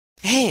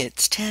Hey,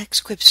 it's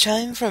TaxQuips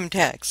time from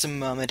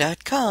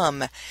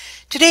TaxMama.com.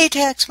 Today,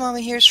 TaxMama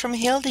hears from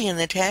Hilde in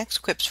the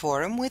TaxQuips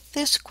Forum with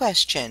this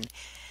question.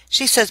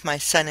 She says, my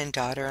son and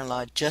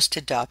daughter-in-law just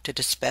adopted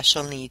a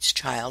special needs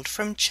child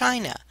from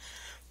China.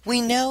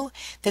 We know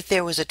that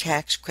there was a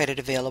tax credit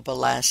available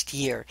last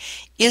year.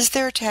 Is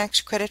there a tax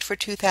credit for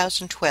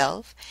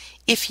 2012?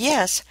 If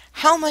yes,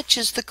 how much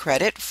is the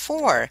credit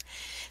for?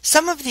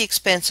 Some of the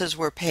expenses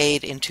were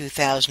paid in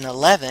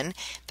 2011,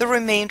 the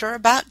remainder,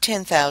 about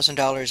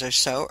 $10,000 or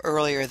so,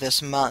 earlier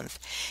this month.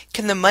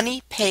 Can the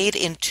money paid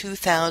in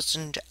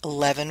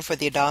 2011 for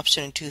the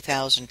adoption in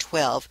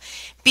 2012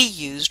 be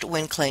used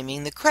when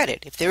claiming the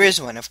credit, if there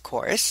is one, of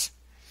course?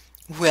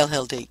 Well,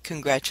 Hilde,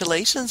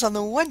 congratulations on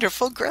the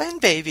wonderful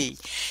grandbaby.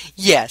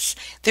 Yes,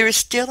 there is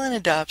still an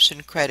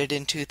adoption credit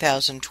in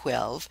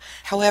 2012.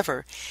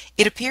 However,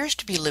 it appears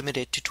to be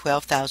limited to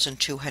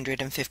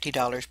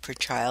 $12,250 per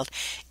child,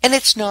 and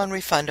it's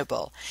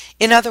non-refundable.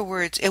 In other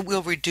words, it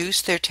will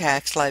reduce their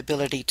tax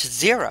liability to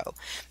zero,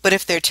 but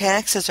if their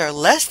taxes are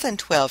less than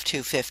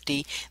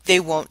 $12,250,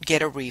 they won't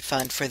get a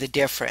refund for the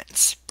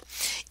difference.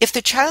 If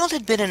the child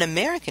had been an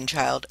American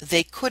child,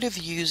 they could have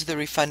used the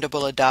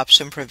refundable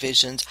adoption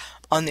provisions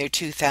on their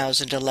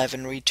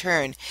 2011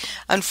 return.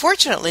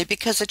 Unfortunately,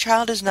 because the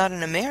child is not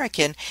an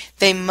American,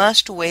 they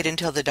must wait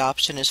until the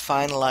adoption is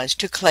finalized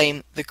to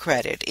claim the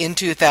credit in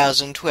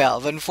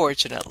 2012,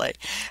 unfortunately.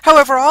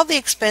 However, all the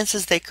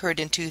expenses they incurred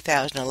in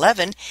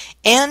 2011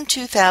 and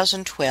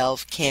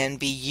 2012 can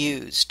be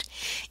used.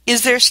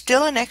 Is there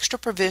still an extra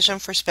provision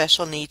for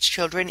special needs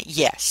children?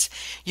 Yes.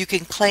 You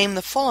can claim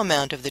the full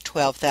amount of the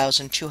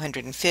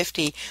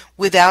 $12,250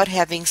 without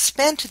having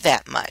spent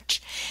that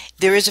much.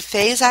 There is a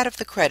phase out of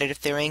the credit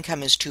if their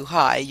income is too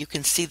high. You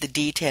can see the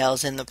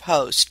details in the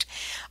post.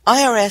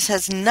 IRS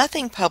has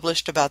nothing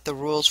published about the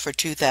rules for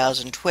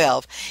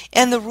 2012,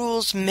 and the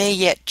rules may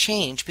yet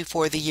change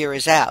before the year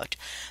is out.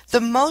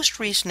 The most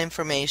recent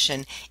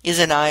information is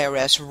in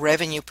IRS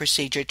Revenue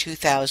Procedure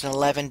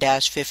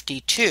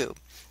 2011-52.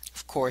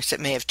 Of course, it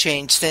may have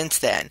changed since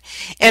then.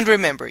 And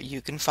remember,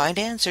 you can find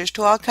answers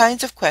to all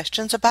kinds of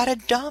questions about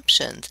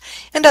adoptions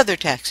and other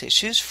tax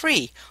issues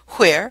free.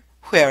 Where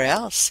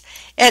else?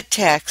 At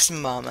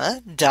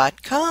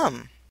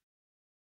TaxMama.com.